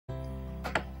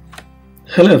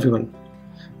Hello everyone.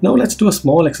 Now let's do a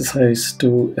small exercise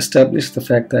to establish the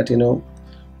fact that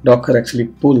Docker actually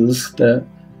pulls the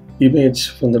image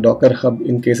from the Docker hub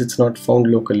in case it's not found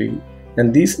locally,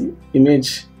 and this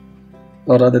image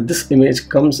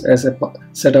comes as a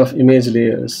set of image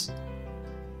layers.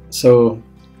 So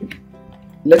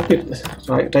let me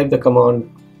type the command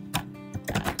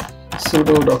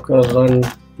sudo docker run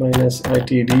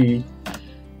 -itd.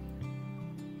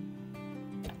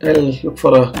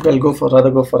 I'll go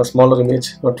for a smaller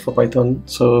image, not for Python.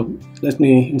 So let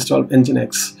me install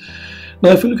Nginx.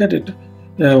 Now if you look at it,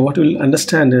 what you'll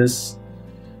understand is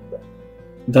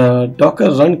the docker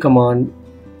run command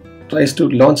tries to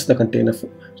launch the container,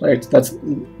 right?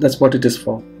 That's what it is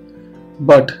for.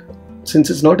 But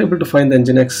since it's not able to find the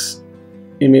Nginx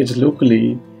image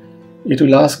locally, it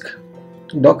will ask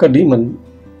Docker Daemon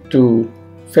to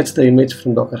fetch the image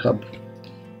from Docker Hub.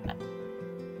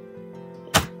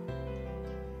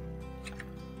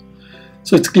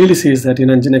 So it clearly says that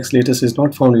Nginx latest is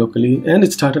not found locally, and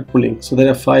it started pulling. So there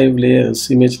are 5 layers,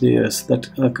 image layers, that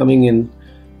are coming in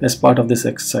as part of this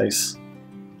exercise.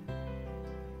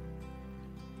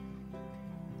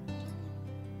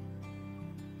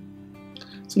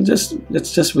 So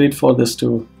let's just wait for this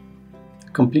to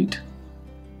complete.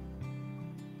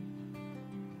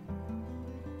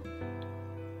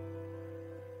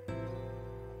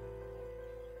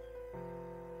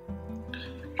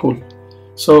 Cool.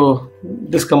 So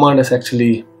this command has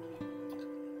actually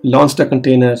launched a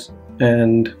container,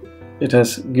 and it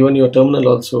has given you a terminal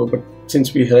also, but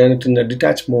since we ran it in a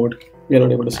detached mode, we are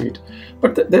not able to see it.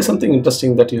 But there's something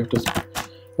interesting that you have to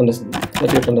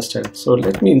understand. So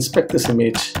let me inspect this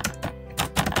image.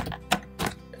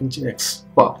 Nginx.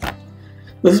 Wow,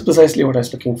 this is precisely what I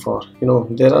was looking for.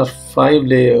 There are 5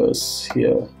 layers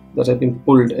here that have been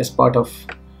pulled as part of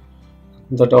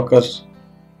the Docker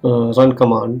run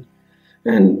command.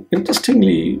 And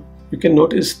interestingly, you can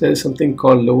notice there is something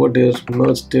called lower dir,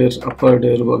 merge dir, upper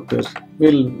dir, work dir.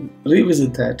 We'll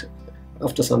revisit that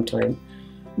after some time,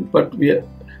 but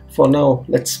for now,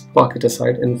 let's park it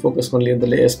aside and focus only on the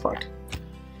layers part.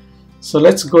 So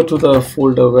let's go to the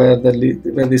folder where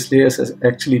these layers is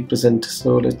actually present.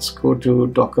 So let's go to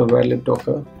docker varlib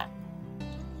docker.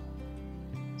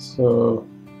 So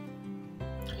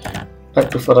I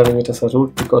prefer running it as a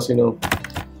root because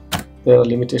there are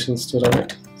limitations to run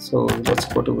it. So let's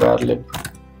go to varlib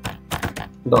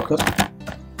docker,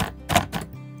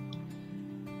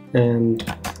 and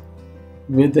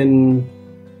within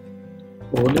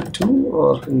varlib 2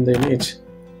 or in the image,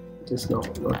 it is now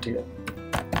not here.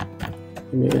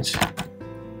 Image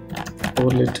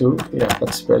varlib 2, yeah,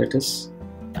 that's where it is.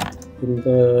 In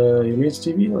the image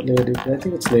DB or layer DB? I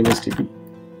think it's the image DB.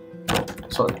 No,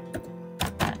 sorry.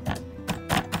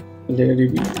 Layer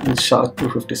DB is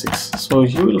SHA-256. So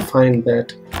you will find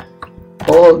that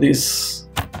all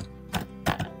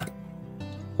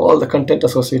the content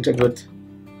associated with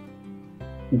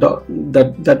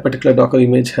that particular Docker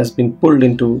image has been pulled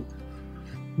into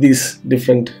these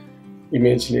different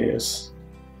image layers.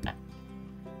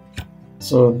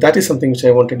 So that is something which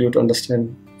I wanted you to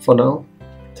understand for now.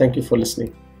 Thank you for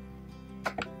listening.